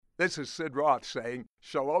This is Sid Roth saying,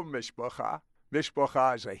 Shalom Mishpacha.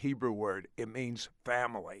 Mishpacha is a Hebrew word. It means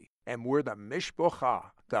family. And we're the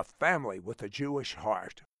Mishpacha, the family with a Jewish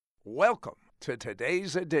heart. Welcome to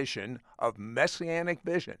today's edition of Messianic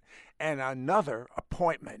Vision and another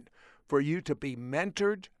appointment for you to be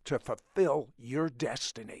mentored to fulfill your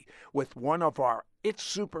destiny with one of our It's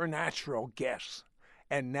Supernatural guests.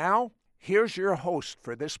 And now, here's your host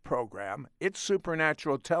for this program, It's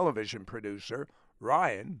Supernatural television producer,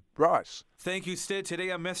 Ryan Bruss. Thank you, Sid.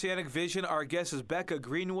 Today on Messianic Vision, our guest is Becca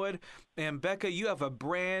Greenwood. And Becca, you have a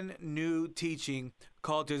brand new teaching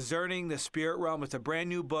called Discerning the Spirit Realm. It's a brand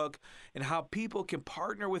new book and how people can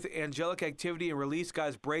partner with angelic activity and release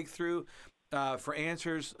God's breakthrough for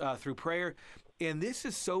answers through prayer. And this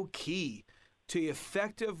is so key to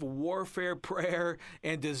effective warfare prayer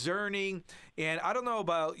and discerning. And I don't know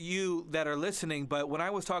about you that are listening, but when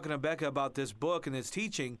I was talking to Becca about this book and this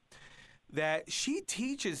teaching, that she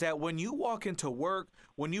teaches that when you walk into work,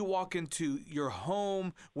 when you walk into your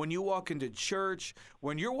home, when you walk into church,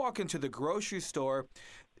 when you're walking to the grocery store,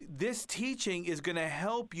 this teaching is going to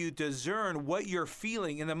help you discern what you're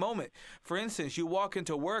feeling in the moment. For instance, you walk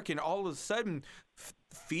into work and all of a sudden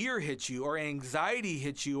fear hits you or anxiety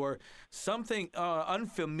hits you or something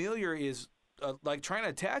unfamiliar is like trying to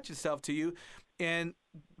attach itself to you. And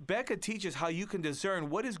Becca teaches how you can discern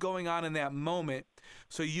what is going on in that moment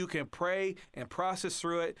so you can pray and process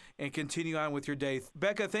through it and continue on with your day.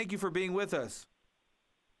 Becca, thank you for being with us.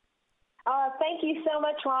 Thank you so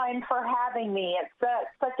much, Ryan, for having me. It's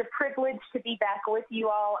such a privilege to be back with you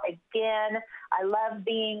all again. I love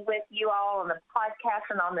being with you all on the podcast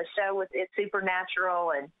and on the show with It's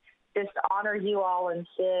Supernatural, and just honor you all and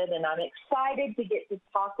Sid. And I'm excited to get to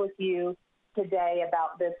talk with you today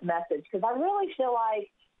about this message because I really feel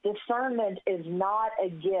like discernment is not a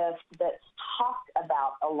gift that's talked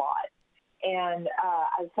about a lot. And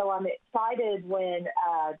so I'm excited when,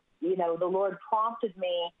 the Lord prompted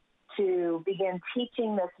me to begin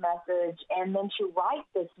teaching this message and then to write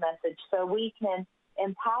this message so we can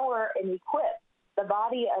empower and equip the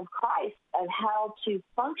body of Christ of how to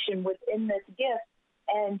function within this gift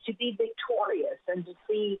and to be victorious and to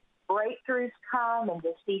see breakthroughs come and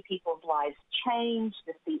to see people's lives change,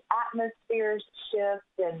 to see atmospheres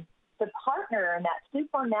shift, and to partner in that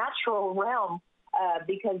supernatural realm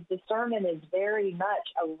because discernment is very much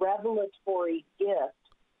a revelatory gift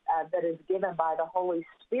that is given by the Holy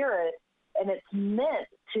Spirit, and it's meant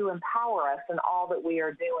to empower us in all that we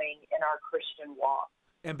are doing in our Christian walk.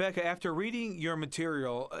 And Becca, after reading your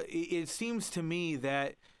material, it seems to me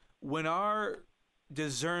that when our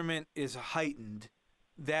discernment is heightened,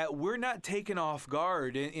 that we're not taken off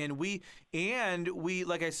guard, and we,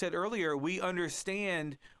 like I said earlier, we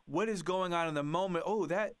understand what is going on in the moment. Oh,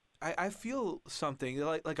 that I feel something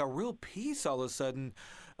like a real peace all of a sudden.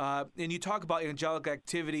 And you talk about angelic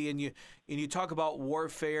activity, and you talk about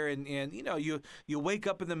warfare, and you wake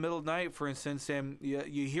up in the middle of the night, for instance, and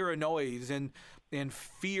you hear a noise, and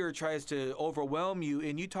fear tries to overwhelm you,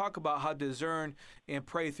 and you talk about how to discern and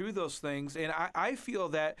pray through those things. And I feel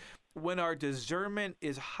that when our discernment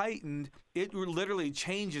is heightened, it literally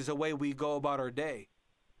changes the way we go about our day.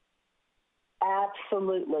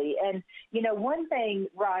 Absolutely. And, one thing,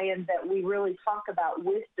 Ryan, that we really talk about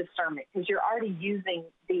with discernment, because you're already using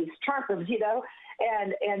these terms,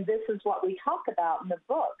 and this is what we talk about in the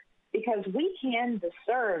book, because we can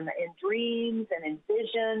discern in dreams and in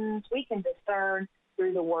visions. We can discern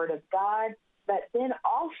through the Word of God, but then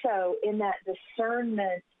also in that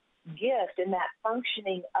discernment gift, in that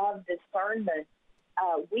functioning of discernment,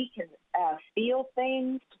 we can feel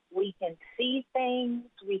things, we can see things,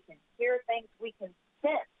 we can hear things, we can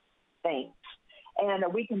sense things, and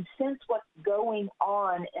we can sense what's going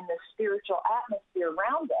on in the spiritual atmosphere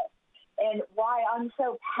around us. And why I'm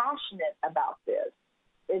so passionate about this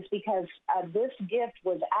is because this gift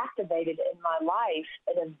was activated in my life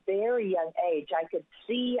at a very young age. I could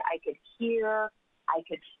see, I could hear, I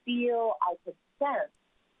could feel, I could sense.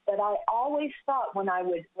 But I always thought when I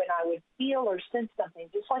would feel or sense something,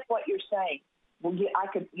 just like what you're saying,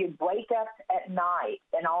 you'd wake up at night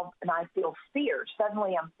and I feel fear.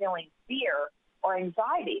 Suddenly I'm feeling fear or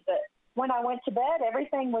anxiety. But when I went to bed,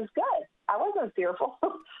 everything was good. I wasn't fearful.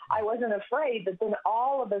 I wasn't afraid. But then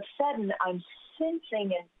all of a sudden I'm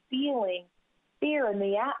sensing and feeling fear in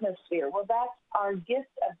the atmosphere. Well, that's our gift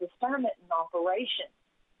of discernment in operation.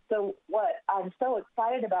 So what I'm so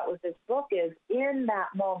excited about with this book is in that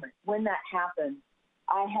moment, when that happens,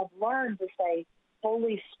 I have learned to say,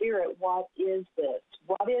 Holy Spirit, what is this?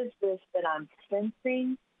 What is this that I'm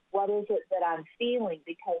sensing? What is it that I'm feeling?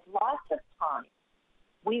 Because lots of times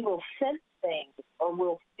we will sense things or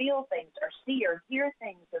we'll feel things or see or hear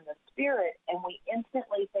things in the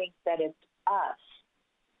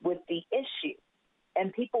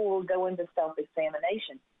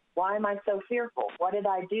am I so fearful? What did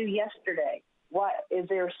I do yesterday? What is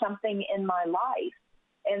there something in my life?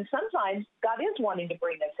 And sometimes God is wanting to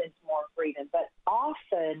bring us into more freedom, but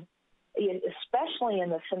often, especially in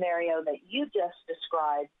the scenario that you just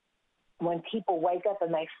described, when people wake up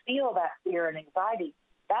and they feel that fear and anxiety,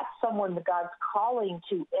 that's someone that God's calling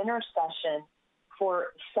to intercession for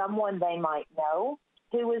someone they might know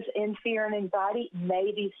who is in fear and anxiety.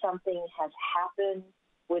 Maybe something has happened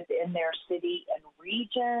within their city and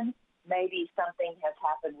region. Maybe something has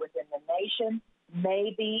happened within the nation.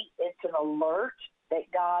 Maybe it's an alert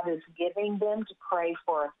that God is giving them to pray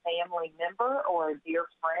for a family member or a dear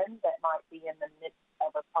friend that might be in the midst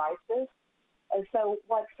of a crisis. And so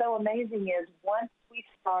what's so amazing is once we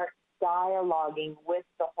start dialoguing with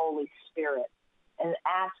the Holy Spirit and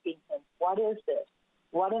asking him, what is this?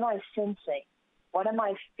 What am I sensing? What am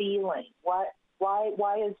I feeling? Why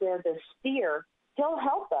is there this fear? He'll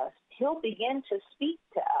help us. He'll begin to speak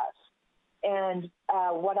to us. And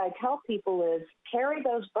what I tell people is carry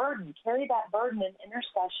those burdens, carry that burden in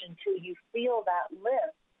intercession till you feel that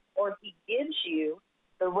lift, or he gives you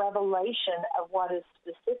the revelation of what is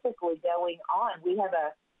specifically going on. We have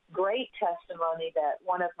a great testimony that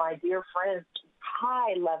one of my dear friends,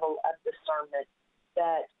 high level of discernment,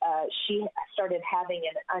 that she started having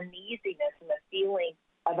an uneasiness and a feeling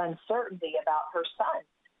of uncertainty about her son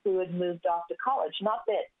who had moved off to college. Not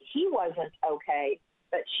that he wasn't okay,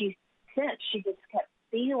 but she just kept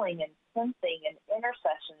feeling and sensing an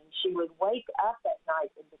intercession, and she would wake up at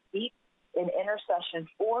night and deep in intercession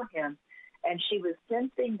for him, and she was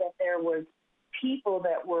sensing that there was people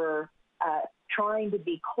that were trying to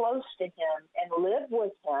be close to him and live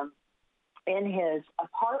with him in his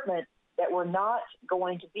apartment that were not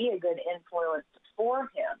going to be a good influence for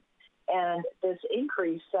him. And this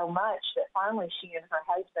increased so much that finally she and her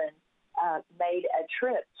husband made a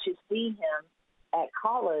trip to see him at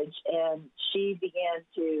college, and she began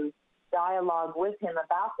to dialogue with him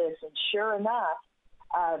about this. And sure enough,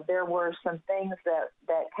 there were some things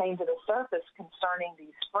that came to the surface concerning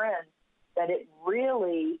these friends, that it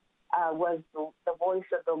really was the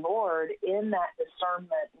voice of the Lord in that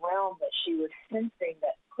discernment realm that she was sensing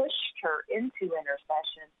that pushed her into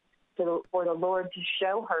intercession for the Lord to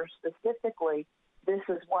show her specifically this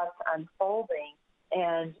is what's unfolding,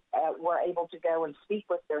 and were able to go and speak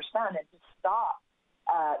with their son and to stop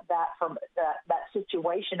that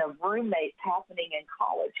situation of roommates happening in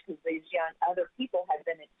college, because these young other people had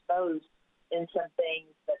been exposed in some things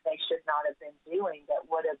that they should not have been doing that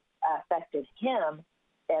would have affected him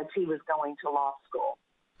as he was going to law school.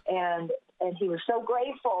 And he was so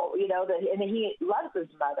grateful, and he loves his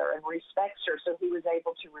mother and respects her, so he was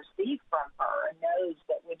able to receive from her and knows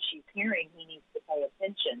that when she's hearing, he needs to pay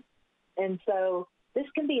attention. And so this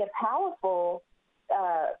can be a powerful,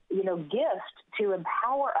 gift to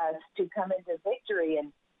empower us to come into victory,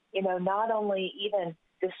 and, not only even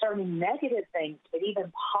discerning negative things, but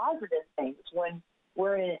even positive things when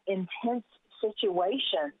we're in intense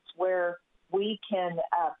situations where we can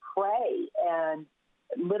pray and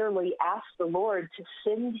literally ask the Lord to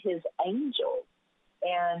send his angels,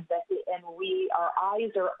 and our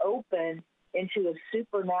eyes are open into a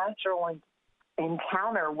supernatural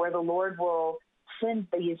encounter where the Lord will send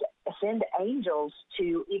angels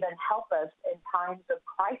to even help us in times of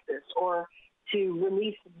crisis, or to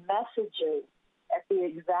release messages at the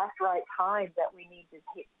exact right time that we need to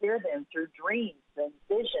hear them through dreams and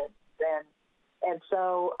visions. And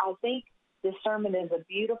so I think discernment is a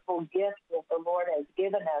beautiful gift that the Lord has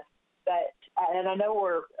given us. And I know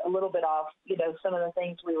we're a little bit off, some of the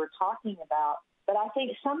things we were talking about, but I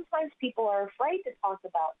think sometimes people are afraid to talk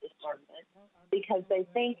about discernment because they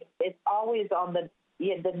think it's always on the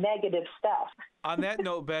negative stuff. On that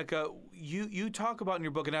note, Becca, you talk about in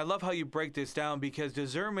your book, and I love how you break this down, because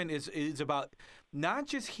discernment is about not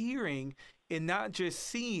just hearing and not just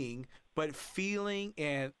seeing, but feeling,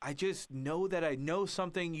 and I just know that I know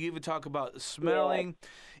something. You even talk about smelling,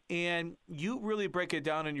 and you really break it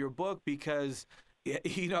down in your book, because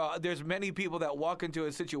there's many people that walk into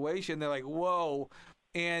a situation, they're like, whoa,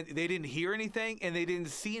 and they didn't hear anything and they didn't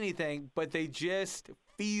see anything, but they just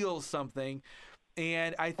feel something.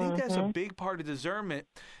 And I think that's a big part of discernment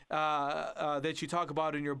that you talk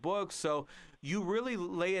about in your book. So you really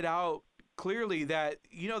lay it out clearly that,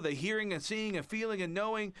 the hearing and seeing and feeling and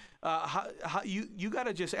knowing, how you got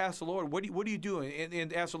to just ask the Lord, what are you doing?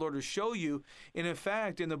 And ask the Lord to show you. And in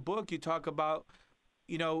fact, in the book, you talk about,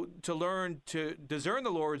 to learn to discern the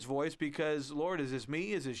Lord's voice, because, Lord, is this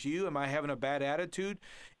me? Is this you? Am I having a bad attitude?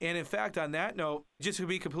 And in fact, on that note, just to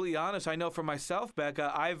be completely honest, I know for myself,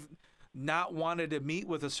 Becca, I've not wanted to meet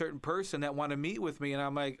with a certain person that want to meet with me. And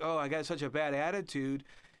I'm like, oh, I got such a bad attitude.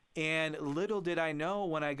 And little did I know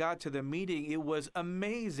when I got to the meeting, it was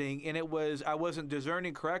amazing. And I wasn't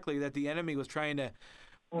discerning correctly that the enemy was trying to,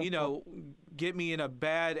 get me in a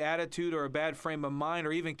bad attitude or a bad frame of mind,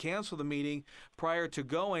 or even cancel the meeting prior to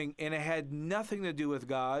going. And it had nothing to do with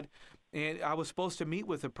God. And I was supposed to meet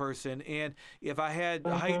with a person. And if I had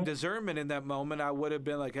heightened discernment in that moment, I would have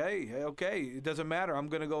been like, hey, okay, it doesn't matter. I'm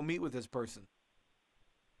going to go meet with this person.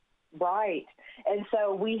 Right. And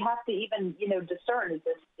so we have to even, discern, is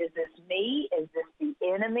this me? Is this the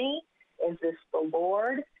enemy? Is this the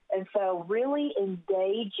Lord? And so really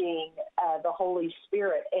engaging the Holy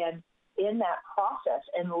Spirit and in that process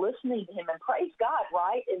and listening to him, and praise God,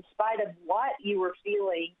 right? In spite of what you were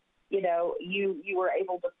feeling, you were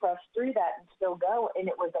able to press through that and still go. And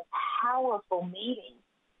it was a powerful meeting.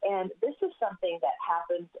 And this is something that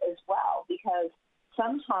happens as well, because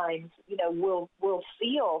sometimes, we'll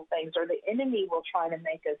feel things, or the enemy will try to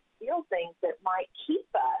make us feel things that might keep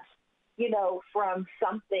us, from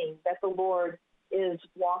something that the Lord is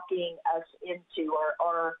walking us into,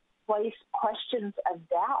 or place questions of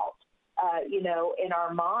doubt, in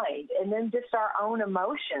our mind, and then just our own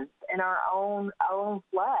emotions and our own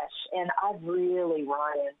flesh. And I've really,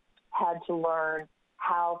 Ryan, had to learn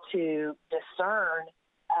how to discern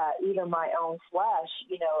either my own flesh,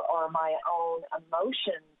 or my own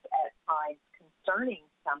emotions at times concerning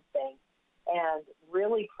something, and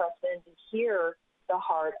really press in to hear the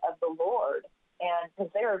heart of the Lord. And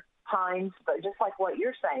because there are times, but just like what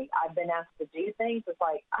you're saying, I've been asked to do things. It's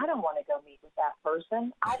like, I don't want to go meet with that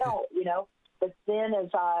person. I don't, But then as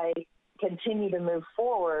I continue to move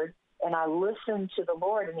forward and I listen to the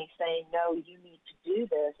Lord, and he's saying, no, you need to do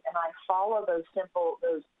this, and I follow those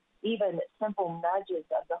even simple nudges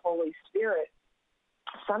of the Holy Spirit,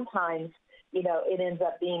 sometimes, it ends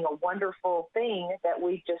up being a wonderful thing that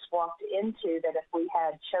we've just walked into, that if we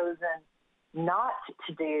had chosen not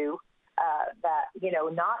to do that,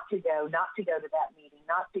 not to go to that meeting,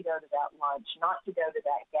 not to go to that lunch, not to go to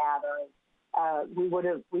that gathering,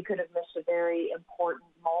 we could have missed a very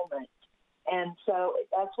important moment. And so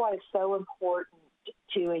that's why it's so important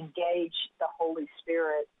to engage the Holy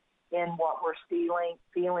Spirit in what we're feeling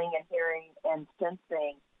and hearing and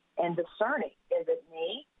sensing and discerning. Is it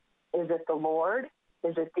me? Is it the Lord?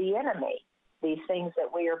 Is it the enemy? These things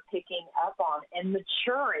that we are picking up on and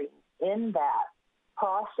maturing in that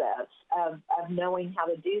process of knowing how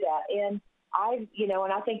to do that. And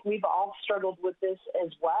and I think we've all struggled with this as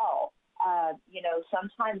well.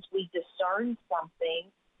 Sometimes we discern something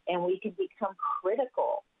and we can become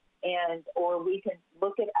critical, or we can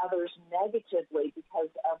look at others negatively because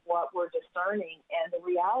of what we're discerning. And the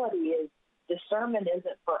reality is, discernment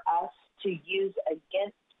isn't for us to use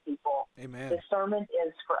against people. Amen. Discernment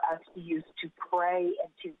is for us to use to pray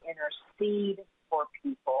and to intercede for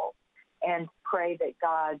people, and pray that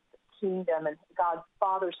God's kingdom and God's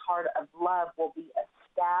Father's heart of love will be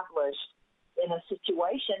established in a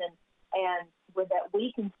situation, and with that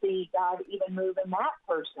we can see God even move in that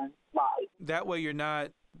person's life. That way you're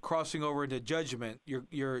not crossing over into judgment.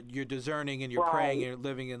 You're discerning, and you're Right. praying and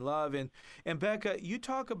living in love. And Becca, you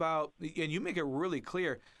talk about, and you make it really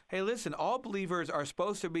clear, hey, listen, all believers are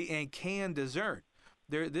supposed to be and can discern.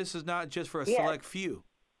 This is not just for a select few.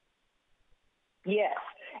 Yes.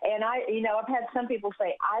 And I've had some people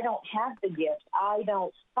say, I don't have the gift. I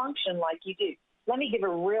don't function like you do. Let me give a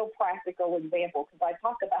real practical example, because I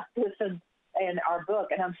talk about this in our book,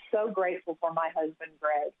 and I'm so grateful for my husband,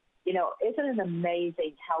 Greg. Isn't it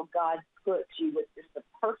amazing how God puts you with just the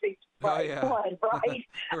perfect one, right?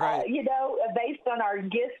 Right. Based on our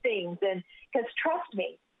giftings. And because trust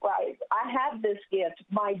me, right, I have this gift.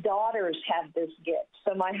 My daughters have this gift.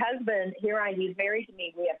 So my husband, he's married to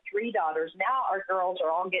me. We have 3 daughters. Now our girls are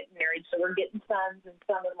all getting married, so we're getting sons and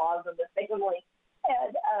son-in-laws in the family.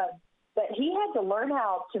 And but he had to learn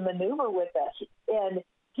how to maneuver with us. And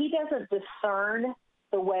he doesn't discern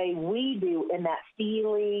the way we do in that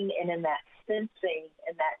feeling and in that sensing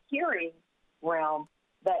and that hearing realm,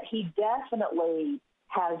 but he definitely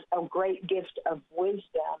has a great gift of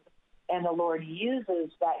wisdom, and the Lord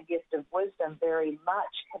uses that gift of wisdom very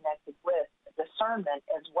much connected with discernment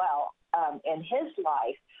as well in his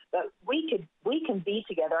life. But we can be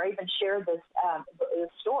together. I even shared this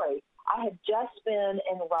story. I had just been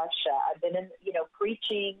in Russia. I've been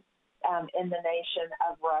preaching in the nation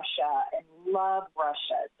of Russia, and love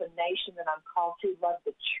Russia. It's a nation that I'm called to. Love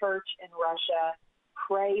the church in Russia.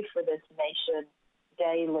 Pray for this nation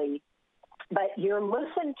daily. But you're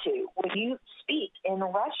listened to. When you speak in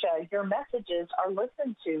Russia, your messages are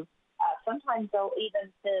listened to. Sometimes they'll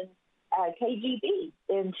even send KGB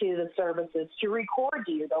into the services to record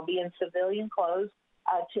you. They'll be in civilian clothes,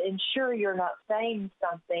 to ensure you're not saying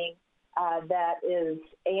something that is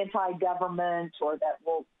anti-government or that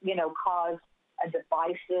will, cause a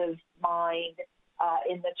divisive mind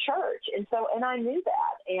in the church. And I knew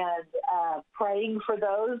that, and praying for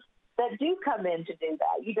those that do come in to do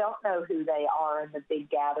that. You don't know who they are in the big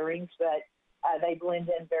gatherings, but they blend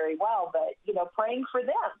in very well. But, praying for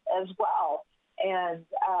them as well. And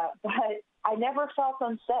but I never felt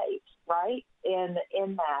unsafe, right, in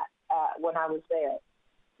that when I was there.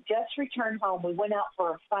 Just returned home. We went out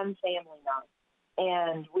for a fun family night,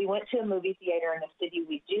 and we went to a movie theater in a city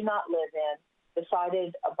we do not live in.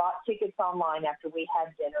 Bought tickets online after we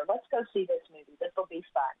had dinner. Let's go see this movie. This will be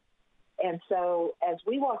fun. And so as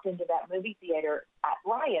we walked into that movie theater,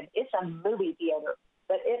 Ryan, it's a movie theater,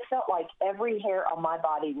 but it felt like every hair on my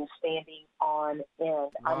body was standing on end.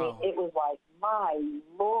 Wow. I mean, it was like, my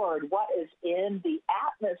Lord, what is in the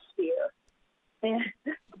atmosphere? And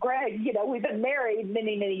Greg, we've been married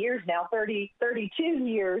many, many years now, 32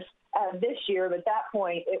 years this year. But at that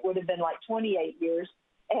point, it would have been like 28 years.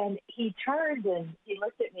 And he turned and he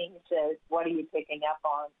looked at me and he said, "What are you picking up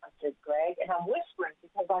on?" I said, "Greg." And I'm whispering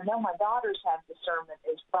because I know my daughters have discernment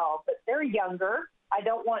as well, but they're younger. I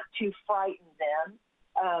don't want to frighten them.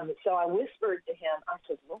 So I whispered to him, I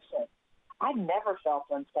said, "Listen, I've never felt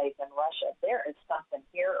unsafe in Russia. There is something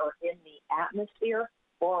here or in the atmosphere,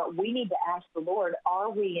 or we need to ask the Lord, are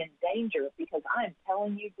we in danger? Because I'm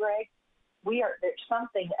telling you, Greg, there's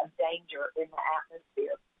something of danger in the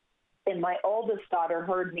atmosphere." And my oldest daughter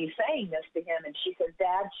heard me saying this to him, and she said,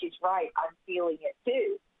 "Dad, she's right. I'm feeling it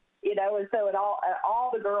too." And so all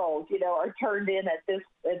the girls, are turned in at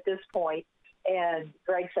this point. And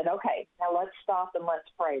Greg said, "Okay, now let's stop and let's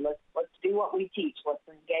pray. Let's do what we teach. Let's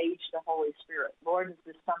engage the Holy Spirit. Lord, is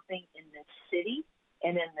there something in this city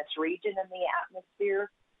and in this region in the atmosphere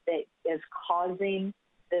that is causing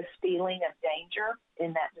this feeling of danger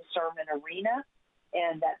in that discernment arena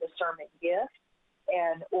and that discernment gift?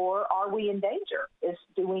 Or are we in danger?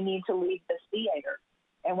 Do we need to leave this theater?"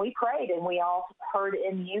 And we prayed, and we all heard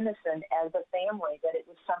in unison as a family that it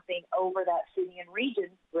was something over that city and region,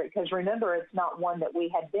 because remember, it's not one that we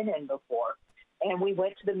had been in before. And we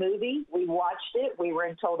went to the movie. We watched it. We were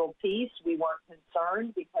in total peace. We weren't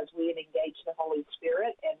concerned because we had engaged the Holy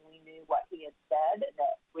Spirit, and we knew what he had said, and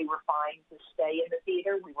that we were fine to stay in the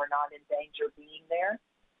theater. We were not in danger of being there.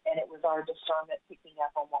 And it was our discernment picking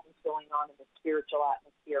up on what was going on in the spiritual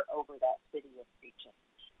atmosphere over that city and region.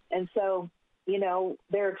 And so,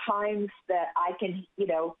 there are times that I can,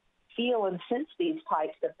 feel and sense these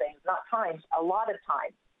types of things. Not times, a lot of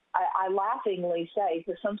times. I laughingly say,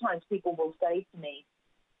 because sometimes people will say to me,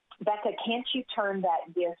 "Becca, can't you turn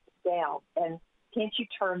that gift down? And can't you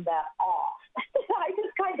turn that off?" I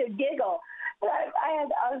just kind of giggle.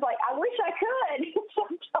 I was like, I wish I could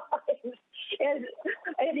sometimes. And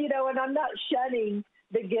I'm not shunning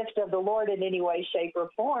the gift of the Lord in any way, shape, or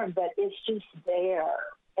form, but it's just there.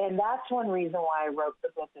 And that's one reason why I wrote the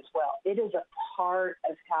book as well. It is a part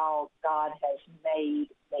of how God has made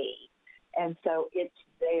me. And so it's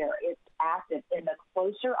there. It's active. And the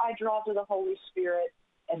closer I draw to the Holy Spirit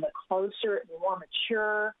and the more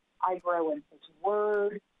mature I grow in his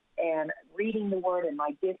word and reading the word and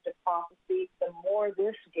my gift of prophecy, the more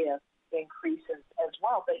this gift increases as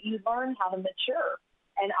well. But you learn how to mature.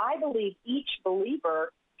 And I believe each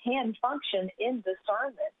believer can function in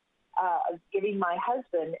discernment. Giving my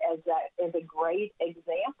husband as a great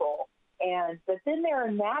example. But then there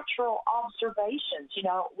are natural observations.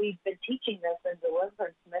 We've been teaching this in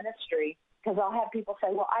deliverance ministry because I'll have people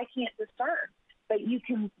say, "Well, I can't discern." But you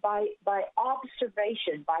can, by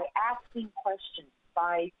observation, by asking questions,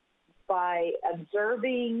 by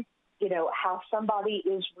observing, how somebody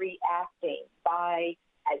is reacting, by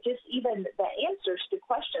just even the answers to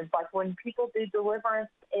questions. Like when people do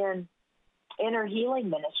deliverance in inner healing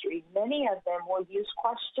ministry, many of them will use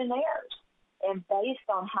questionnaires. And based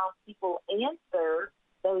on how people answer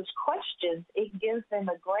those questions, it gives them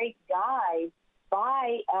a great guide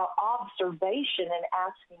by observation and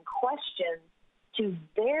asking questions to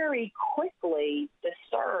very quickly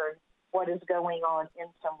discern what is going on in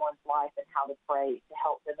someone's life and how to pray to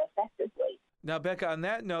help them effectively. Now, Becca, on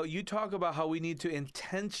that note, you talk about how we need to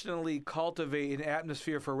intentionally cultivate an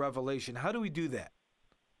atmosphere for revelation. How do we do that?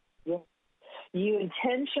 Yeah. You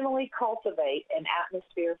intentionally cultivate an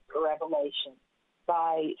atmosphere for revelation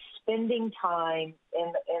by spending time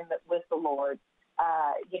with the Lord.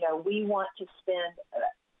 We want to spend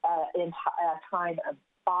time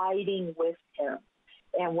abiding with him.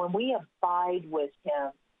 And when we abide with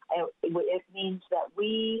him, it means that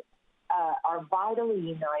we are vitally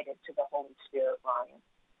united to the Holy Spirit, Ryan.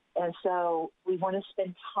 And so we want to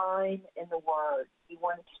spend time in the Word. We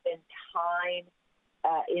want to spend time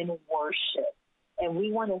in worship. And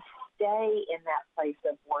we want to stay in that place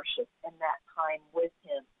of worship and that time with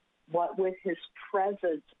Him, with His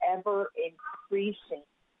presence ever increasing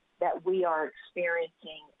that we are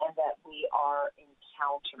experiencing and that we are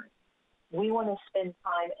encountering. We want to spend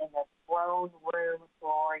time in the throne room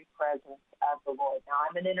glory presence of the Lord. Now,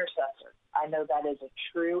 I'm an intercessor. I know that is a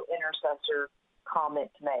true intercessor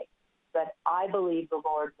comment to make. But I believe the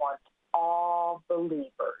Lord wants all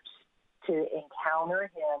believers to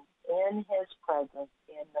encounter Him in His presence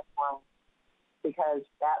in the throne, because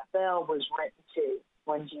that veil was written to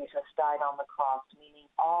when Jesus died on the cross, meaning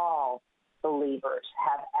all believers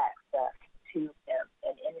have access to Him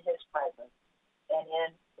and in His presence and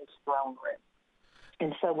in His throne room.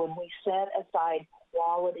 And so when we set aside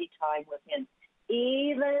quality time with Him,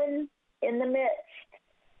 even in the midst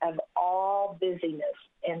of all busyness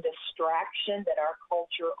and distraction that our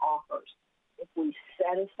culture offers, if we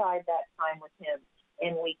set aside that time with Him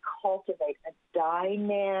and we cultivate a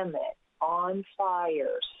dynamic, on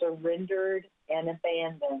fire, surrendered and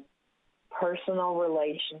abandoned personal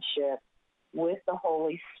relationship with the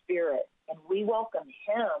Holy Spirit, and we welcome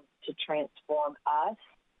Him to transform us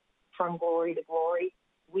from glory to glory,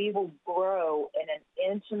 we will grow in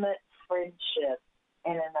an intimate friendship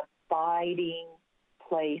and an abiding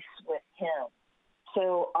place with Him.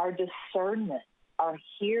 So our discernment, our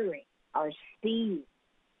hearing, our seeing,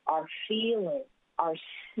 our feeling, our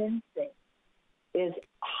sensing is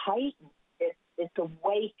heightened. It's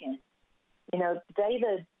awakened. You know,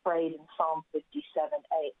 David prayed in Psalm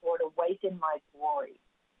 57:8, Lord, awaken my glory.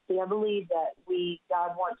 See, I believe that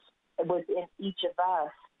God wants within each of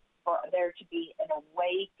us for there to be an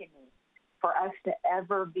awakening, for us to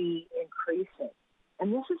ever be increasing.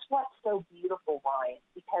 And this is what's so beautiful, Ryan,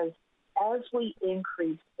 because as we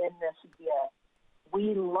increase in this gift,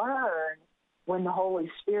 we learn when the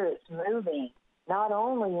Holy Spirit's moving, not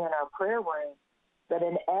only in our prayer room, but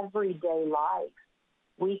in everyday life.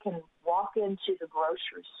 We can walk into the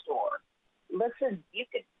grocery store. Listen, you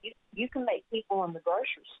can make people in the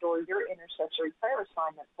grocery store your intercessory prayer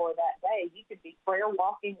assignment for that day. You could be prayer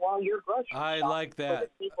walking while you're grocery shopping. I like that. For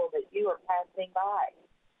the people that you are passing by.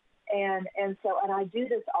 And I do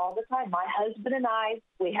this all the time. My husband and I,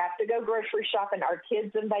 we have to go grocery shopping. Our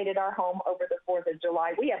kids invaded our home over the 4th of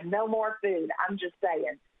July. We have no more food. I'm just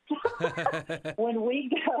saying. When we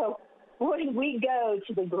go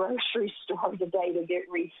to the grocery store today to get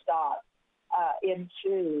restocked in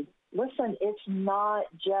food, listen, it's not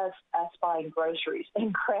just us buying groceries.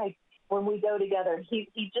 And Craig, when we go together, he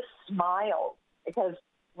just smiles because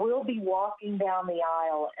we'll be walking down the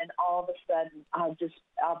aisle, and all of a sudden, I'll just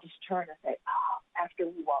turn and say, after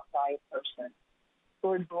we walk by a person,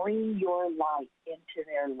 Lord, bring your light into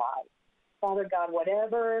their life. Father God,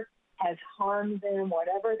 whatever has harmed them,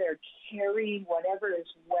 whatever they're carrying, whatever is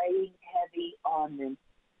weighing heavy on them,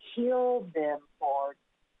 heal them, Lord.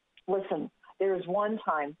 Listen, there was one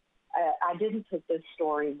time, I didn't put this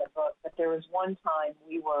story in the book, but there was one time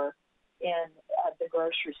we were in the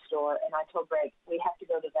grocery store, and I told Greg, we have to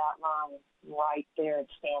go to that line right there and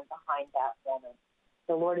stand behind that woman.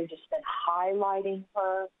 The Lord had just been highlighting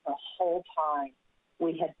her the whole time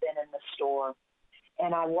we had been in the store.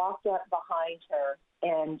 And I walked up behind her,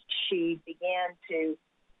 and she began to,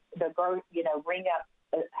 ring up.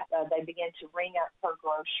 They began to ring up her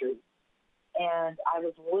groceries. And I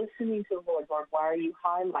was listening to the Lord, why are you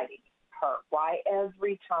highlighting her? Why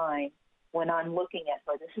every time when I'm looking at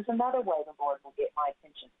her, this is another way the Lord will get my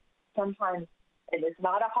attention. Sometimes, and it's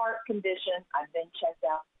not a heart condition, I've been checked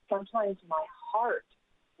out, sometimes my heart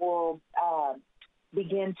will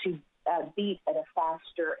begin to beat at a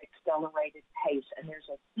faster, accelerated pace, and there's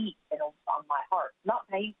a heat on my heart. Not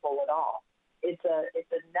painful at all. It's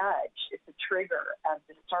a nudge. It's a trigger of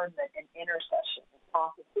discernment and intercession and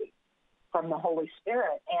prophecy from the Holy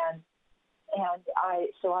Spirit. And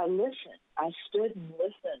I listened. I stood and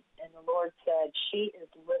listened, and the Lord said, she is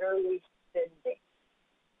literally spending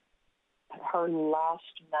her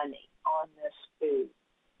last money on this food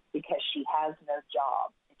because she has no job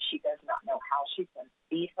and she does not know how she's going to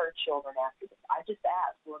feed her children after this. I just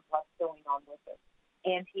asked, Lord, what's going on with her?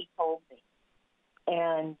 And He told me.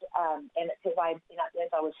 And because as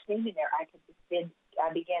I was standing there, I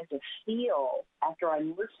began to feel, after I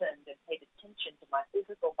listened and paid attention to my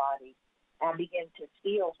physical body, I began to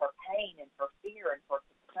feel her pain and her fear and her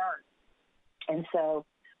concern. And so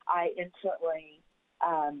I instantly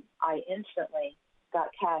got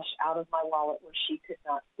cash out of my wallet where she could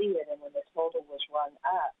not see it. And when the total was run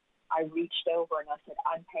up, I reached over and I said,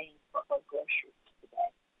 I'm paying for her groceries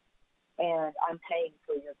today. and I'm paying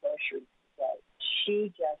for your groceries today.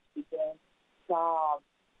 She just began to sob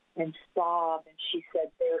and sob, and she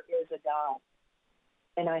said, there is a God.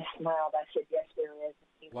 And I smiled. I said, yes, there is.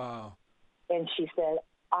 Wow. And she said,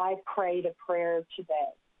 I prayed a prayer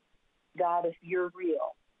today. God, if you're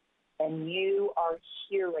real and you are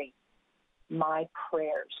hearing my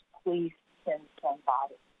prayers, please send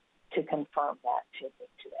somebody to confirm that to me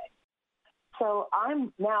today. So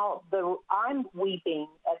I'm weeping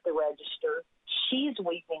at the register. She's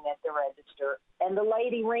weeping at the register. And the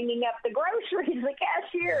lady ringing up the groceries, the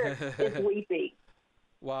cashier, is weeping.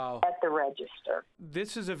 Wow. At the register.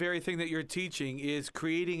 This is a very thing that you're teaching, is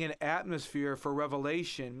creating an atmosphere for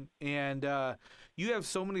revelation. And you have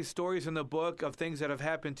so many stories in the book of things that have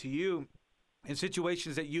happened to you in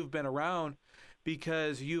situations that you've been around,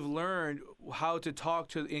 because you've learned how to talk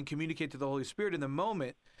to and communicate to the Holy Spirit in the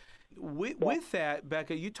moment. With that,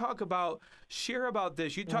 Becca, share about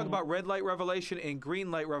this. You talk about red light revelation and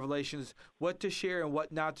green light revelations, what to share and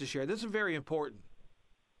what not to share. This is very important.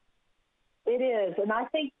 It is, and I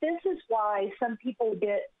think this is why some people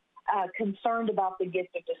get concerned about the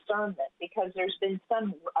gift of discernment, because there's been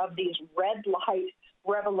some of these red light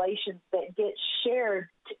revelations that get shared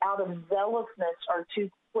out of zealousness or too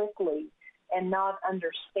quickly and not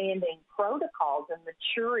understanding protocols and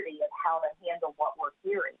maturity of how to handle what we're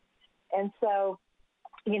hearing. And so,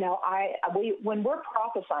 when we're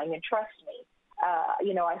prophesying, and trust me,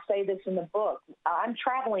 I say this in the book, I'm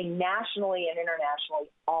traveling nationally and internationally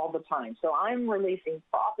all the time. So I'm releasing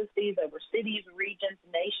prophecies over cities, regions,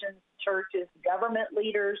 nations, churches, government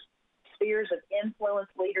leaders, spheres of influence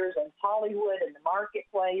leaders in Hollywood and the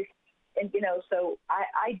marketplace. And, so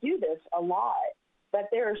I do this a lot. But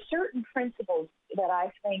there are certain principles that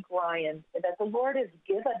I think, Ryan, that the Lord has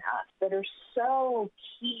given us that are so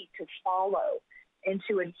key to follow and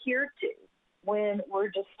to adhere to when we're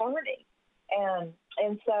discerning.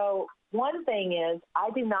 And so one thing is, I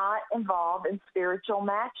do not involve in spiritual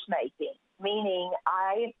matchmaking, meaning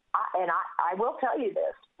I will tell you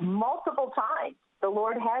this, multiple times the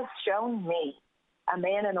Lord has shown me a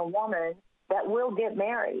man and a woman that will get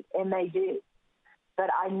married, and they do. But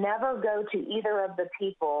I never go to either of the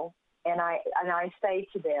people and I say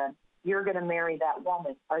to them, you're going to marry that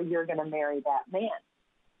woman or you're going to marry that man.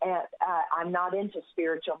 And I'm not into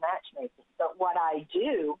spiritual matchmaking. But what I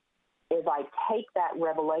do is I take that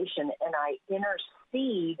revelation and I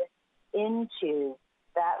intercede into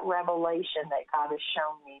that revelation that God has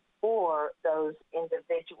shown me for those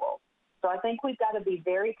individuals. So I think we've got to be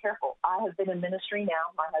very careful. I have been in ministry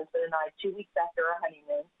now, my husband and I, 2 weeks after our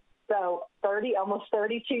honeymoon. So almost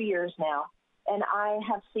 32 years now. And I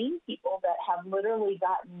have seen people that have literally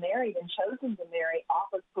gotten married and chosen to marry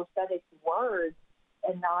off of prophetic words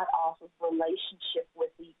and not off of relationship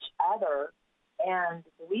with each other. And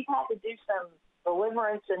we've had to do some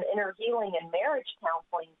deliverance and inner healing and marriage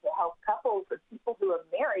counseling to help couples or people who have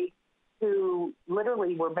married who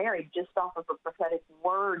literally were married just off of a prophetic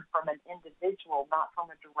word from an individual, not from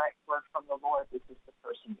a direct word from the Lord. This is the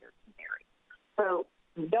person you're to marry. So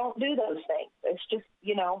don't do those things. It's just,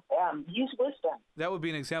 use wisdom. That would be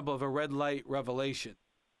an example of a red light revelation.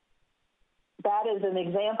 That is an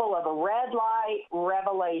example of a red light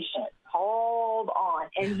revelation. Hold on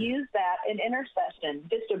and use that in intercession.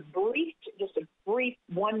 Just a brief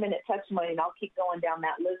 1 minute testimony, and I'll keep going down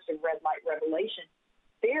that list of red light revelation.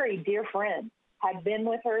 Very dear friend, had been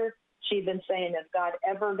with her. She'd been saying, is God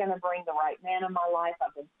ever going to bring the right man in my life?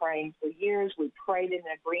 I've been praying for years. We prayed in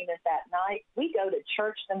agreement that night. We go to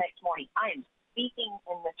church the next morning. I am speaking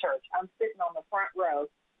in the church. I'm sitting on the front row,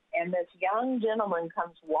 and this young gentleman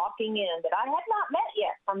comes walking in that I had not met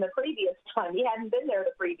yet from the previous time. He hadn't been there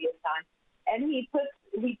the previous time. And he puts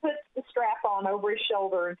the strap on over his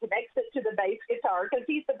shoulder and connects it to the bass guitar because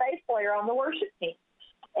he's the bass player on the worship team.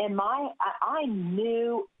 And I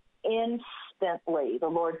knew instantly, the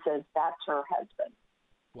Lord says, that's her husband.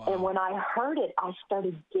 Wow. And when I heard it, I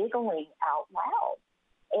started giggling out loud.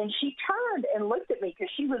 And she turned and looked at me because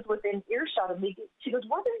she was within earshot of me. She goes,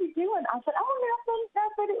 what are you doing? I said, oh, nothing.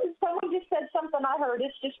 It was someone just said something I heard.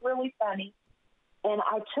 It's just really funny. And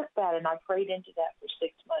I took that and I prayed into that for 6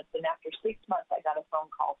 months. And after 6 months, I got a phone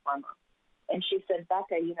call from her. And she said,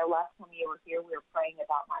 Becca, last time you were here, we were praying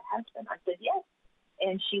about my husband. I said, yes.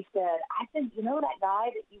 And she said, I said, that guy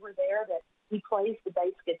that you were there that he plays the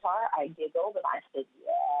bass guitar? I giggled and I said,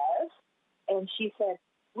 yes. And she said,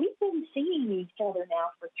 we've been seeing each other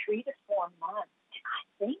now for 3 to 4 months. And I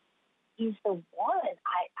think he's the one.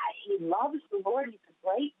 He loves the Lord. He's a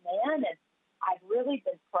great man. And I've really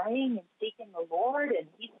been praying and seeking the Lord. And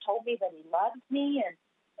he's told me that he loves me.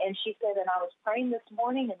 And she said, and I was praying this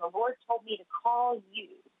morning and the Lord told me to call you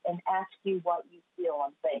and ask you what you feel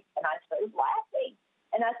and think. And I started laughing.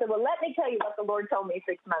 And I said, well, let me tell you what the Lord told me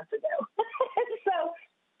 6 months ago. So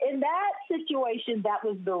in that situation, that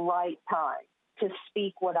was the right time to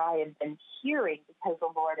speak what I had been hearing, because the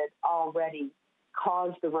Lord had already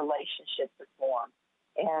caused the relationship to form.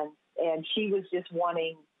 And she was just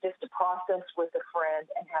wanting just to process with a friend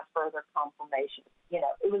and have further confirmation.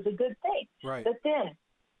 It was a good thing. Right. But then,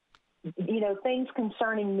 things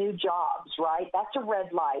concerning new jobs, right? That's a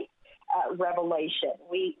red light revelation.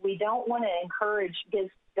 We don't want to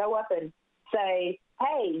go up and say,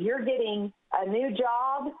 hey, you're getting a new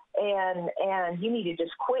job and you need to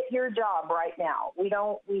just quit your job right now.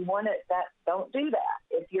 Don't do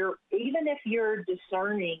that. Even if you're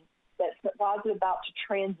discerning that God's about to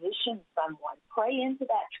transition someone, pray into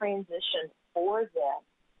that transition for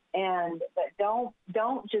them. But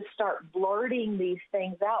don't just start blurting these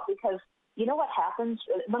things out, because you know what happens?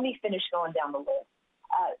 Let me finish going down the list.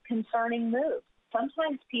 Concerning moves.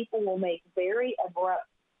 Sometimes people will make very abrupt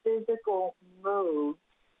physical moves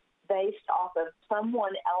based off of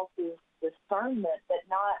someone else's discernment, but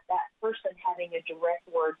not that person having a direct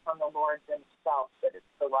word from the Lord themselves that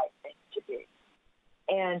it's the right thing to do.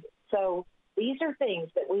 And so these are things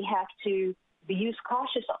that we have to use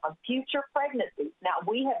cautious on. Future pregnancies. Now,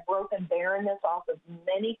 we have broken barrenness off of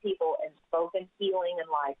many people and spoken healing and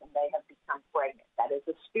life, and they have become pregnant. That is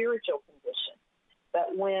a spiritual condition.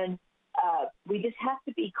 But when we just have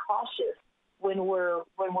to be cautious when we're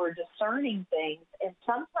discerning things, and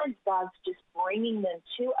sometimes God's just bringing them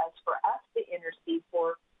to us for us to intercede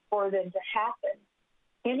for them to happen.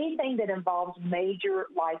 Anything that involves major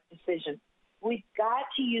life decisions, we've got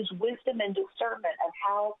to use wisdom and discernment of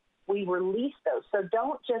how we release those. So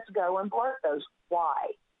don't just go and blurt those.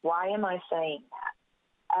 Why? Why am I saying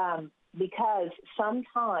that? Because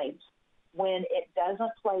sometimes when it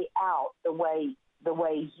doesn't play out the way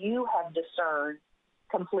you have discerned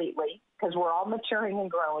completely, because we're all maturing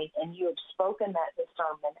and growing, and you have spoken that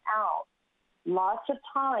discernment out, lots of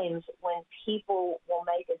times when people will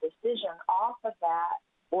make a decision off of that,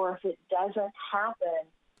 or if it doesn't happen,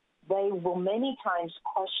 they will many times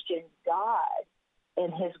question God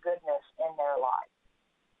and his goodness in their life.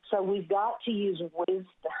 So we've got to use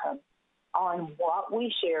wisdom on what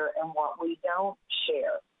we share and what we don't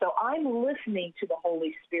share. So I'm listening to the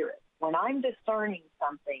Holy Spirit. When I'm discerning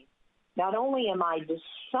something, not only am I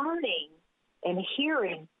discerning and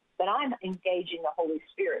hearing, but I'm engaging the Holy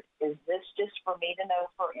Spirit. Is this just for me to know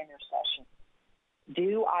for intercession?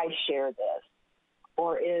 Do I share this?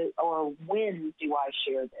 Or when do I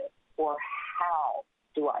share this? Or how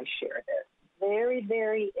do I share this? Very,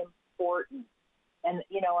 very important. And,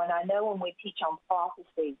 and I know when we teach on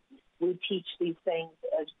prophecy, we teach these things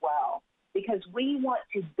as well, because we want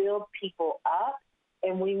to build people up,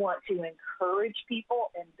 and we want to encourage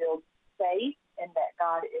people and build faith in that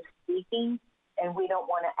God is speaking, and we don't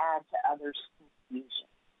want to add to others' confusion.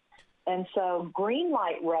 And so green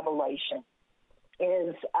light revelation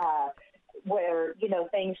is where,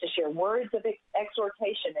 things to share, words of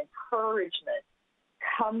exhortation, encouragement,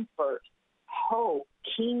 comfort, hope,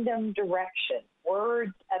 kingdom direction,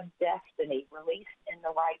 words of destiny released in the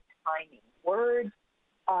right timing, words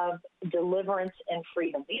of deliverance and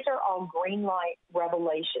freedom. These are all green light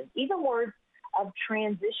revelations. Even words of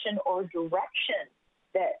transition or direction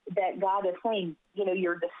that God is saying,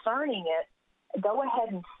 you're discerning it, go ahead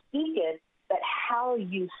and speak it, but how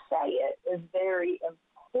you say it is very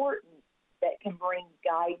important, that can bring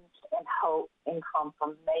guidance and hope and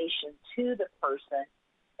confirmation to the person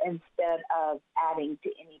instead of adding to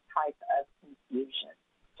any type of confusion.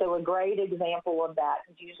 So a great example of that,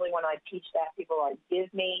 because usually when I teach that, people are like,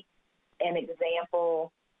 give me an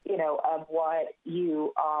example, of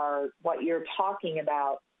what you're talking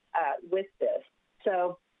about with this.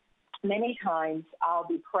 So many times I'll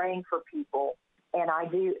be praying for people, and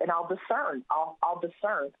I'll discern. I'll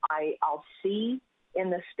discern. I'll see in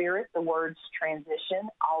the spirit the words transition.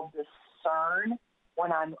 I'll discern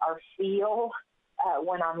when feel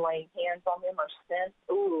when I'm laying hands on them, or sense,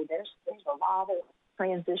 there's a lot of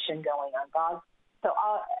transition going on, God. So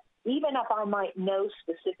even if I might know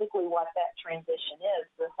specifically what that transition is,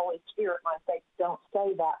 the Holy Spirit might say, don't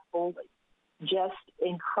say that fully. Just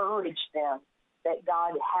encourage them that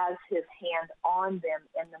God has his hand on them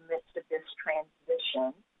in the midst of this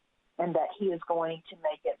transition, and that he is going to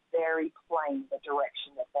make it very plain the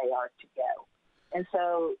direction that they are to go. And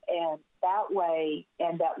so, and that way,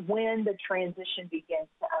 and that when the transition begins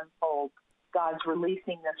to unfold, God's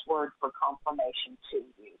releasing this word for confirmation to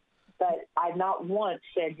you. But I've not once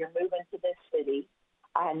said, you're moving to this city.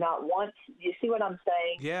 I have not once, you see what I'm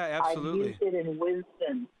saying? Yeah, absolutely. I've used it in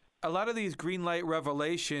wisdom a lot of these green light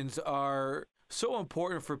revelations are so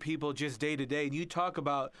important for people just day to day. And you talk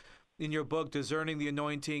about in your book discerning the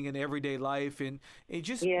anointing in everyday life, and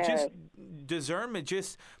just discernment.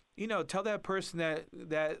 Just tell that person that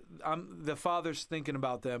the Father's thinking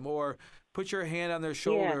about them, or put your hand on their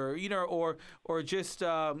shoulder, or just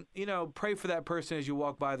pray for that person as you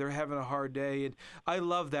walk by. They're having a hard day, and I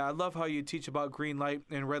love that. I love how you teach about green light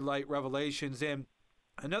and red light revelations. And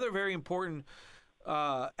another very important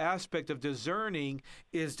aspect of discerning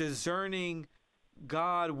is discerning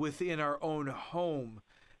God within our own home,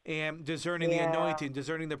 and discerning the anointing,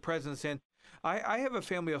 discerning the presence. And I have a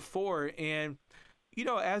family of 4, and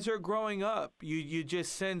as they're growing up, you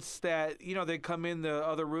just sense that they come in the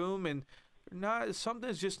other room and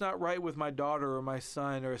something's just not right with my daughter or my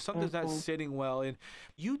son, or something's not sitting well. And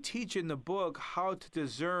you teach in the book how to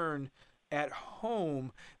discern at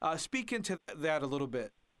home. Speak into that a little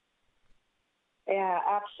bit. Yeah,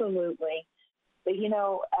 absolutely. But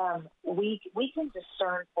we can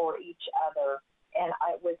discern for each other, and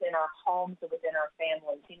within our homes and within our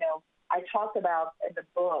families. I talk about in the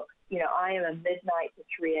book, I am a midnight to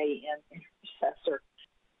 3 a.m. intercessor.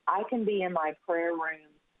 I can be in my prayer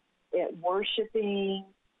room worshiping,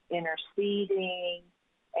 interceding,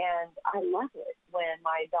 and I love it when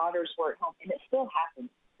my daughters were at home, and it still happens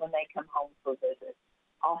when they come home for visits.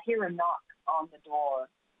 I'll hear a knock on the door,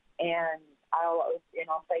 and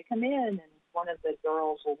I'll say, "Come in," and one of the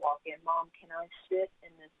girls will walk in. "Mom, can I sit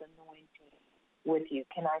in this anointing with you?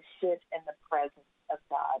 Can I sit in the presence of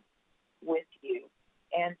God with you?"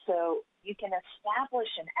 And so you can establish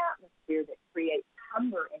an atmosphere that creates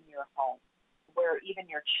hunger in your home, where even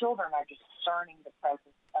your children are discerning the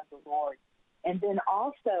presence of the Lord. And then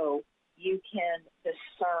also you can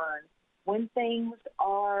discern when things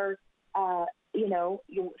are,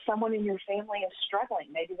 someone in your family is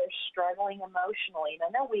struggling. Maybe they're struggling emotionally. And I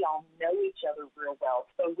know we all know each other real well,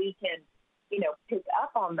 so we can, pick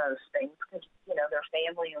up on those things because, they're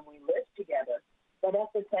family and we live together. But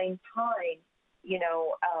at the same time,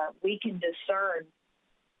 we can discern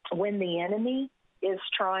when the enemy is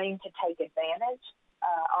trying to take advantage.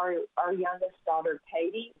 Our youngest daughter,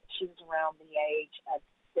 Katie, she was around the age of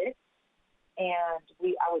 6, and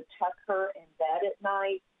I would tuck her in bed at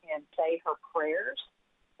night and say her prayers.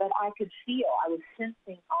 But I could feel, I was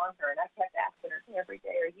sensing on her, and I kept asking her every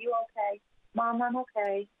day, "Are you okay? Mom, I'm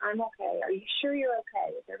okay. I'm okay. Are you sure you're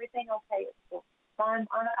okay? Is everything okay?" "Mom,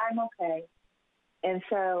 I'm okay." And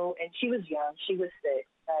she was young. She was 6.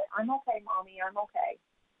 But, "I'm okay, Mommy. I'm okay."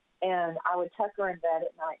 And I would tuck her in bed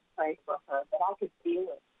at night and pray for her. But I could feel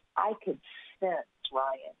it. I could sense,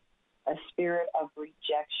 Ryan, a spirit of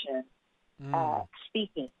rejection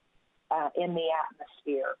speaking in the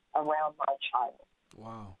atmosphere around my child.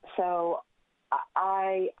 Wow. So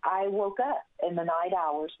I woke up in the night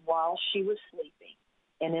hours while she was sleeping,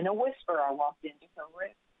 and in a whisper I walked into her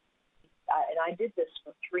room. And I did this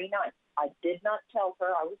for 3 nights. I did not tell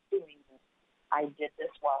her I was doing this. I did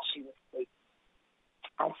this while she was sleeping.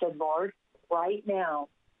 I said, "Lord, right now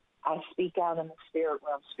I speak out in the spirit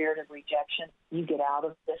realm, spirit of rejection. You get out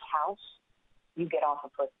of this house. You get off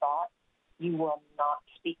of her thought. You will not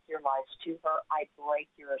speak your lies to her. I break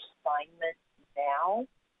your assignment now,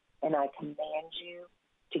 and I command you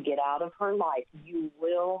to get out of her life. You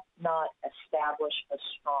will not establish a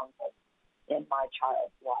stronghold in my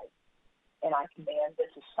child's life. And I command this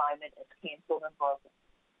assignment is canceled and broken.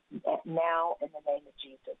 Now, in the name of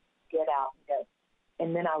Jesus, get out and go."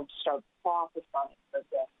 And then I would start prophesying her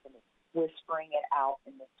destiny, whispering it out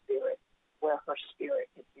in the spirit, where her spirit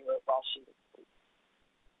could hear it while she was asleep.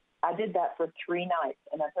 I did that for 3 nights,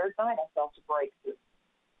 and the 3rd night I felt a breakthrough.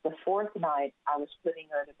 The 4th night I was putting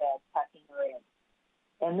her to bed, tucking her in.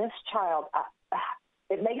 And this child,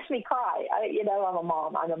 it makes me cry. I'm a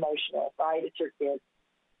mom. I'm emotional, right? It's your kid.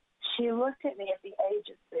 She looked at me at the age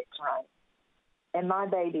of 6, right? And my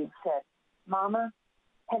baby said, "Mama,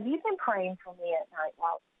 have you been praying for me at night?"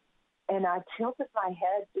 And I tilted my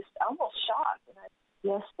head, just almost shocked. And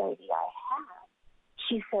 "Yes, baby, I have."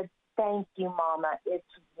 She said, "Thank you, Mama.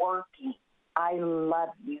 It's working. I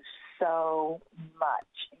love you so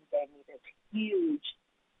much," and gave me this huge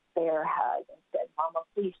bear hug and said, "Mama,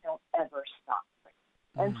 please don't ever stop praying."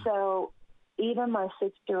 And so even my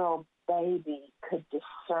 6-year-old baby could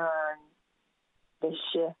discern the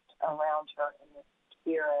shift around her in the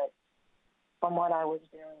spirit from what I was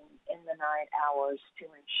doing in the night hours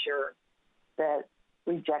to ensure that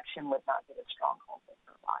rejection would not get a stronghold in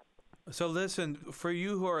her life. So listen, for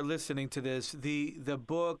you who are listening to this, the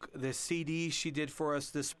book, the CD she did for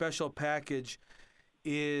us, this special package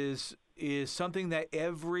is is something that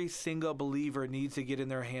every single believer needs to get in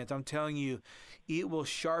their hands. I'm telling you, it will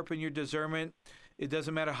sharpen your discernment. It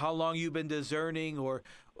doesn't matter how long you've been discerning or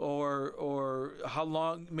how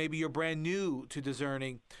long maybe you're brand new to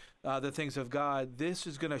discerning the things of God. This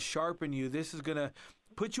is going to sharpen you. This is going to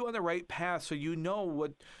put you on the right path so you know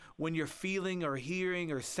what when you're feeling or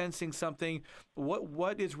hearing or sensing something,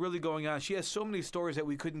 what is really going on. She has so many stories that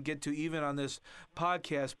we couldn't get to even on this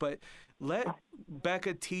podcast, but let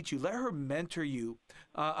Becca teach you. Let her mentor you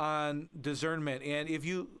on discernment. And if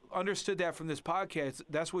you understood that from this podcast,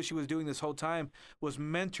 that's what she was doing this whole time, was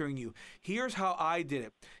mentoring you. Here's how I did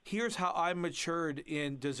it. Here's how I matured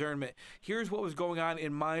in discernment. Here's what was going on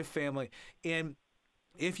in my family. And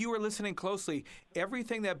if you were listening closely,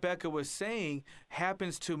 everything that Becca was saying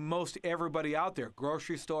happens to most everybody out there.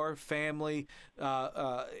 Grocery store, family,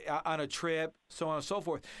 on a trip, so on and so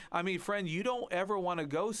forth. I mean, friend, you don't ever want to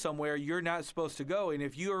go somewhere you're not supposed to go. And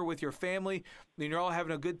if you are with your family and you're all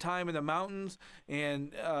having a good time in the mountains,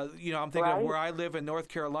 and, I'm thinking of where I live in North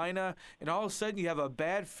Carolina, and all of a sudden you have a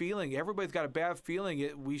bad feeling. Everybody's got a bad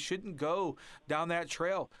feeling. We shouldn't go down that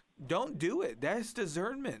trail. Don't do it. That's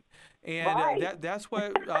discernment. And that's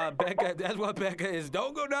what Becca is.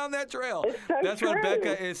 Don't go down that trail. That's what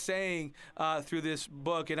Becca is saying through this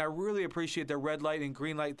book. And I really appreciate the red light and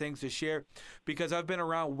green light things to share, because I've been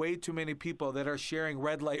around way too many people that are sharing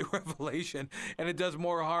red light revelation, and it does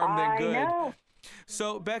more harm than good. I know.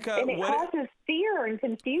 So, Becca, and it causes fear and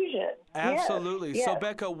confusion. Absolutely. Yes. So,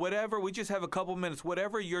 Becca, whatever, we just have a couple minutes.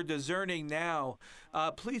 Whatever you're discerning now,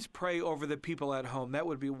 please pray over the people at home. That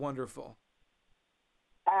would be wonderful.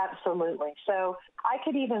 Absolutely. So I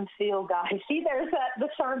could even feel, guys, see, there's that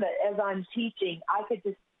discernment as I'm teaching. I could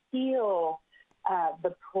just feel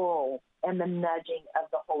the pull and the nudging of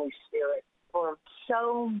the Holy Spirit for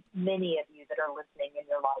so many of you that are listening, and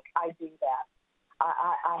you're like, I do that.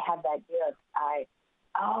 I have that gift.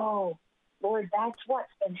 Lord, that's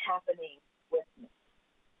what's been happening with me.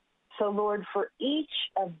 So, Lord, for each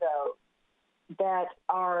of those that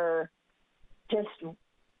are just,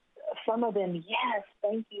 some of them, yes,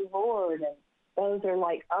 thank you, Lord, and those are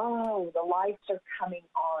like, oh, the lights are coming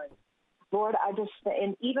on. Lord,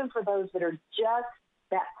 and even for those that are just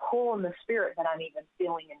that pull in the Spirit that I'm even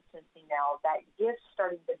feeling and sensing now, that gift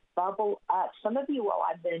starting to bubble up. Some of you, while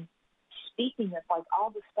I've been speaking, it's like all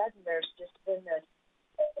of a sudden there's just been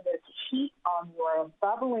this heat on you, or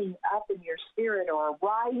bubbling up in your spirit, or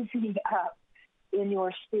rising up in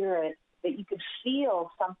your spirit, that you could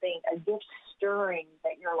feel something, a gift stirring,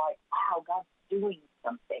 that you're like, wow, God's doing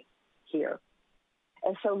something here.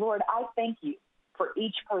 And so, Lord, I thank you for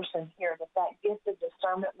each person here, that gift of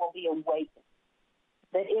discernment will be awakened,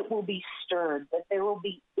 that it will be stirred, that there will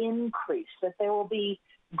be increase, that there will be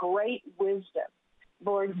great wisdom.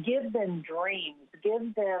 Lord, give them dreams,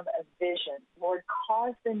 give them a vision. Lord,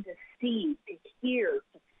 cause them to see, to hear,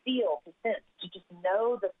 to feel, to sense, to just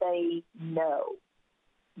know that they know.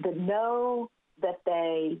 The know that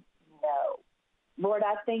they know. Lord,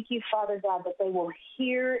 I thank you, Father God, that they will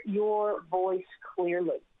hear your voice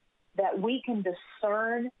clearly, that we can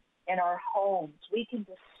discern in our homes, we can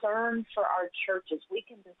discern for our churches, we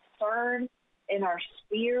can discern in our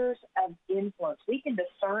spheres of influence, we can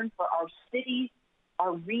discern for our cities,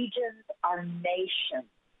 our regions, our nation.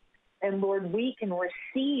 And Lord, we can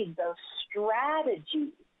receive those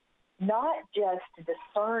strategies, not just to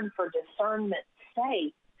discern for discernment's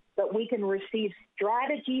sake, but we can receive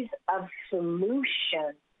strategies of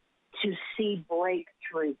solution to see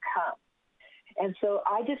breakthrough come. And so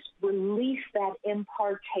I just release that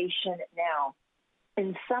impartation now.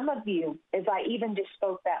 And some of you, as I even just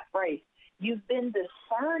spoke that phrase, you've been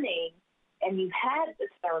discerning and you've had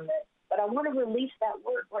discernment, but I want to release that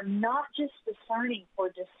word. We're not just discerning for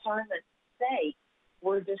discernment's sake.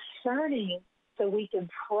 We're discerning so we can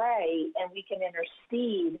pray and we can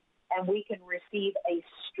intercede and we can receive a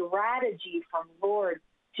strategy from the Lord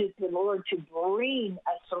to bring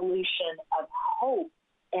a solution of hope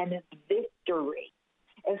and victory.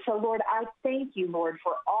 And so, Lord, I thank you, Lord,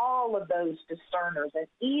 for all of those discerners, and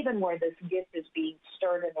even where this gift is being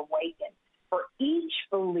stirred and awakened, for each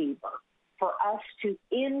believer, for us to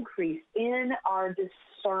increase in our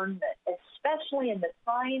discernment, especially in the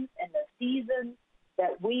times and the seasons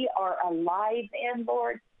that we are alive in,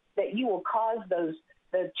 Lord, that you will cause the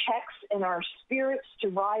checks in our spirits to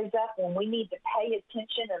rise up when we need to pay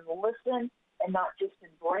attention and listen and not just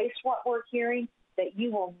embrace what we're hearing, that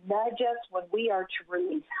you will nudge us when we are to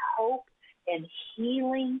release hope and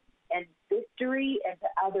healing and victory into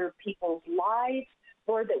other people's lives,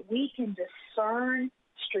 Lord, that we can discern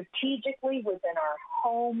strategically within our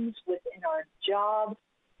homes, within our jobs,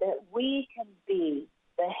 that we can be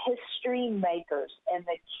the history makers and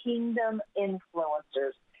the kingdom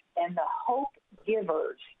influencers and the hope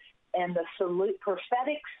givers and the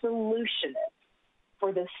prophetic solutionists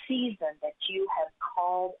for the season that you have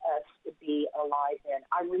called us to be alive in.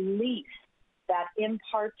 I release that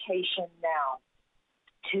impartation now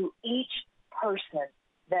to each person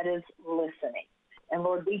that is listening. And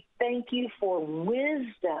Lord, we thank you for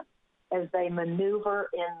wisdom as they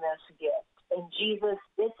maneuver in this gift. And Jesus,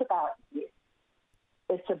 it's about you.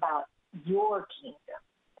 It's about your kingdom.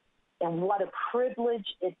 And what a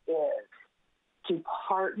privilege it is to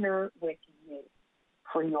partner with you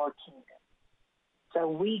for your kingdom. So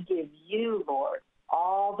we give you, Lord,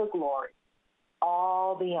 all the glory,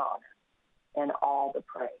 all the honor, and all the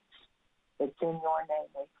praise. It's in your name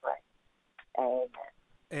we pray. Amen.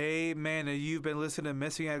 Amen. And you've been listening to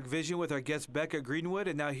Messianic Vision with our guest, Becca Greenwood.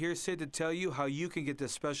 And now here's Sid to tell you how you can get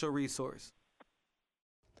this special resource.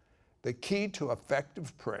 The key to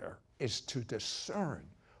effective prayer is to discern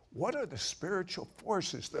what are the spiritual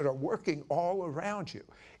forces that are working all around you.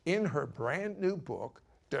 In her brand new book,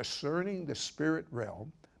 Discerning the Spirit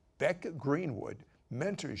Realm, Becca Greenwood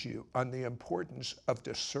mentors you on the importance of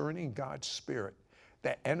discerning God's Spirit,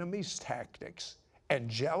 the enemy's tactics,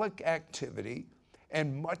 angelic activity,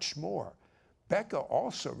 and much more. Becca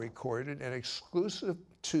also recorded an exclusive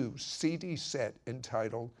 2-CD set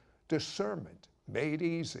entitled Discernment Made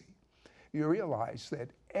Easy. You realize that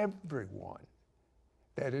everyone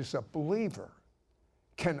that is a believer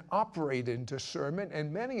can operate in discernment,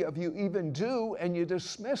 and many of you even do, and you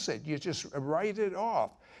dismiss it. You just write it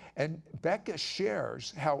off. And Becca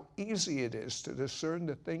shares how easy it is to discern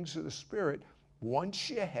the things of the Spirit once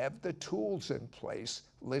you have the tools in place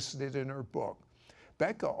listed in her book.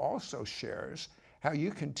 Becca also shares how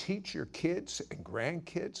you can teach your kids and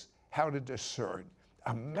grandkids how to discern.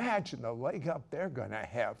 Imagine the leg up they're going to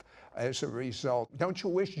have as a result. Don't you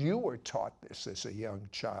wish you were taught this as a young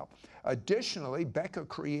child? Additionally, Becca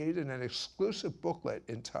created an exclusive booklet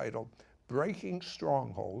entitled Breaking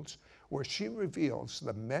Strongholds, where she reveals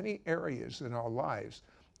the many areas in our lives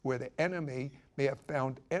where the enemy may have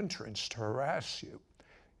found entrance to harass you.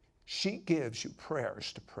 She gives you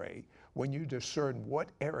prayers to pray when you discern what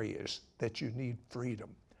areas that you need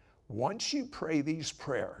freedom. Once you pray these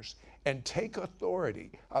prayers and take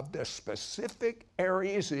authority of the specific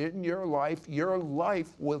areas in your life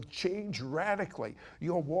will change radically.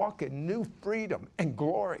 You'll walk in new freedom and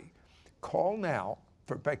glory. Call now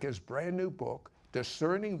for Becca's brand new book,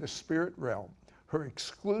 Discerning the Spirit Realm, her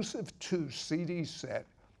exclusive 2-CD set,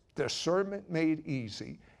 Discernment Made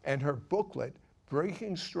Easy, and her booklet,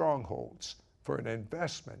 Breaking Strongholds, for an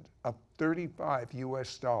investment of $35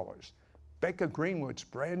 US. Becca Greenwood's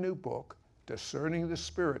brand new book, Discerning the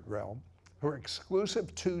Spirit Realm, her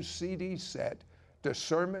exclusive 2-CD set,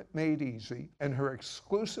 Discernment Made Easy, and her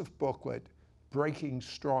exclusive booklet, Breaking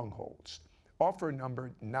Strongholds. Offer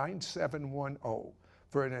number 9710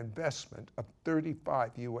 for an investment of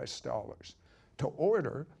 $35 US. To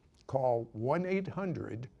order, call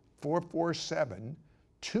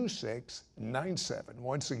 1-800-447-2697.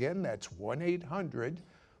 Once again, that's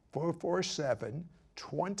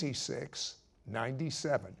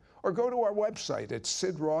 1-800-447-2697. Or go to our website at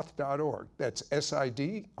sidroth.org. That's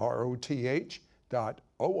SIDROTH.org.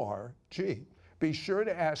 Be sure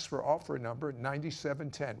to ask for offer number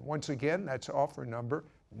 9710. Once again, that's offer number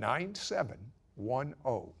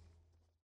 9710.